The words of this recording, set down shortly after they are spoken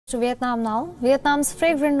To Vietnam now. Vietnam's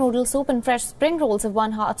fragrant noodle soup and fresh spring rolls have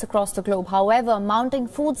won hearts across the globe. However, mounting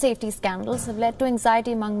food safety scandals have led to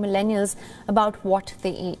anxiety among millennials about what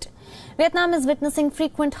they eat. Vietnam is witnessing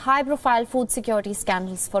frequent high-profile food security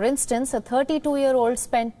scandals. For instance, a 32-year-old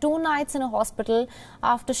spent 2 nights in a hospital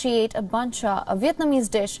after she ate a bun cha, a Vietnamese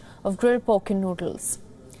dish of grilled pork and noodles.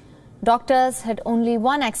 Doctors had only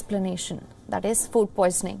one explanation, that is food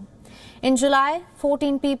poisoning. In July,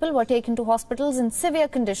 14 people were taken to hospitals in severe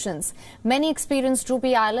conditions. Many experienced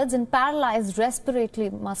droopy eyelids and paralyzed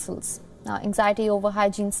respiratory muscles. Now, anxiety over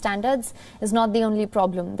hygiene standards is not the only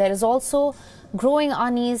problem. There is also growing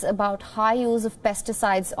unease about high use of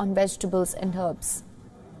pesticides on vegetables and herbs.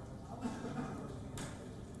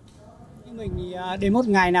 Mình đến một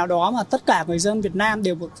ngày nào đó mà tất cả người dân Việt Nam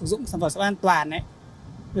đều được sử dụng sản phẩm sạch an toàn ấy,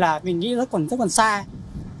 là mình nghĩ rất còn xa.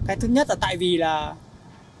 Cái thứ nhất là tại vì là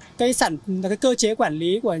cái cơ chế quản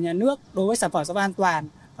lý của nhà nước đối với sản phẩm rau an toàn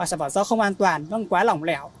và sản phẩm rau không an toàn vẫn quá lỏng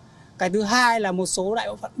lẻo. Cái thứ hai là một số đại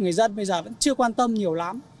bộ phận người dân bây giờ vẫn chưa quan tâm nhiều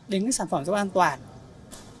lắm đến cái sản phẩm rau an toàn.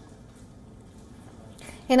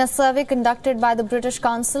 In a survey conducted by the British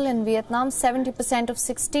Council in Vietnam, 70% of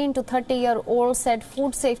 16 to 30-year-olds said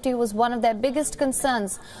food safety was one of their biggest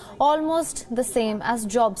concerns, almost the same as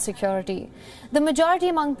job security. The majority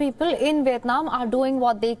among people in Vietnam are doing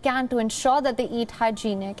what they can to ensure that they eat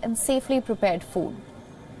hygienic and safely prepared food.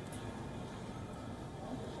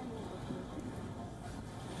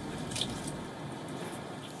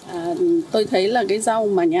 Tôi thấy là cái rau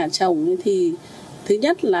mà nhà trồng thì thứ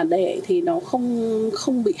nhất là để thì nó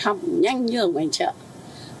không bị hỏng nhanh như ở ngoài chợ.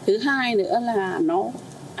 Thứ hai nữa là nó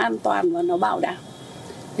an toàn và nó bảo đảm.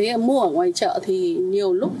 Thế mua ở ngoài chợ thì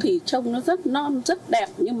nhiều lúc thì trông nó rất non, rất đẹp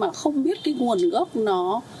nhưng mà không biết cái nguồn gốc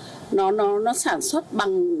nó sản xuất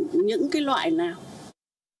bằng những cái loại nào.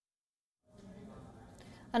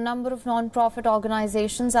 A number of non-profit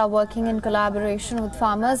organizations are working in collaboration with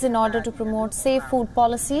farmers in order to promote safe food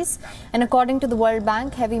policies. And according to the World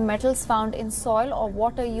Bank, heavy metals found in soil or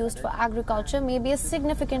water used for agriculture may be a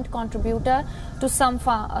significant contributor to some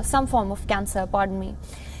form of cancer.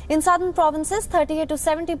 In southern provinces, 38 to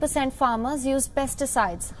 70% farmers used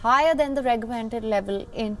pesticides, higher than the recommended level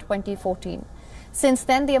in 2014. Since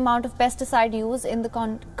then, the amount of pesticide use in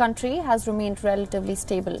the country has remained relatively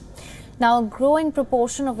stable. Now, a growing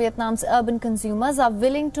proportion of Vietnam's urban consumers are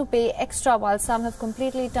willing to pay extra, while some have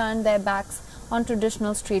completely turned their backs on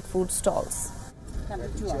traditional street food stalls.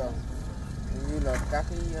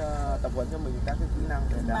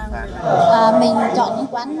 Mình chọn những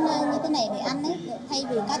quán như thế này để ăn ấy, thay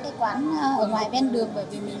vì các cái quán ở ngoài ven đường, bởi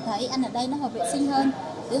vì mình thấy ăn ở đây nó hợp vệ sinh hơn.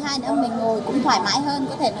 Thứ hai nữa mình ngồi cũng thoải mái hơn,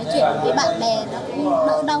 có thể nói chuyện với bạn bè nó cũng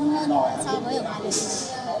đỡ đông hơn so với ở ngoài đường.